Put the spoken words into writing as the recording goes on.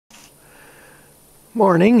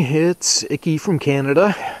Morning, it's Icky from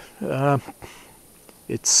Canada.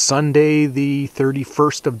 It's Sunday the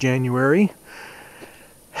 31st of January,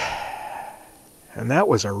 and that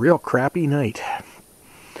was a real crappy night.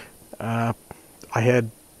 I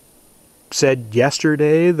had said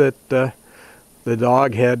yesterday that the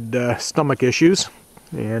dog had stomach issues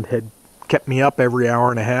and had kept me up every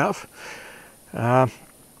hour and a half.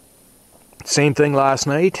 Same thing last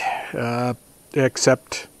night,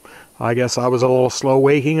 except I guess I was a little slow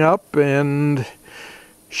waking up, and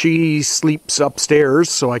she sleeps upstairs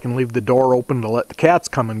so I can leave the door open to let the cats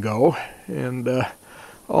come and go, and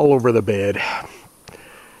all over the bed.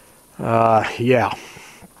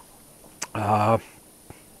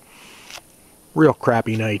 Real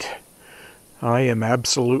crappy night. I am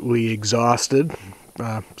absolutely exhausted.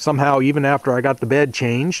 Somehow, even after I got the bed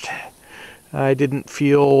changed, I didn't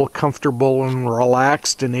feel comfortable and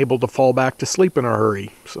relaxed and able to fall back to sleep in a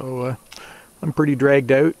hurry. So I'm pretty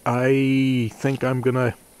dragged out. I think I'm going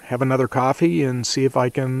to have another coffee and see if I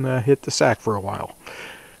can hit the sack for a while.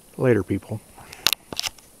 Later, people.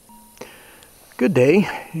 Good day.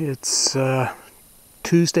 It's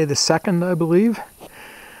Tuesday the 2nd, I believe.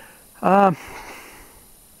 Been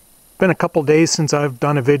a couple days since I've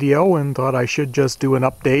done a video and thought I should just do an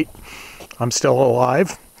update. I'm still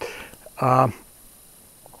alive.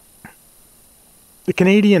 The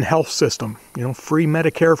Canadian health system, free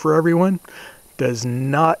Medicare for everyone, does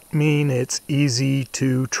not mean it's easy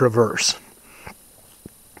to traverse.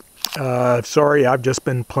 Sorry, I've just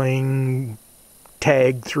been playing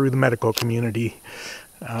tag through the medical community.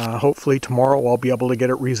 Hopefully tomorrow I'll be able to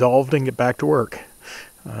get it resolved and get back to work.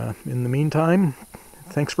 In the meantime,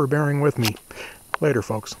 thanks for bearing with me. Later,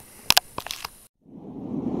 folks.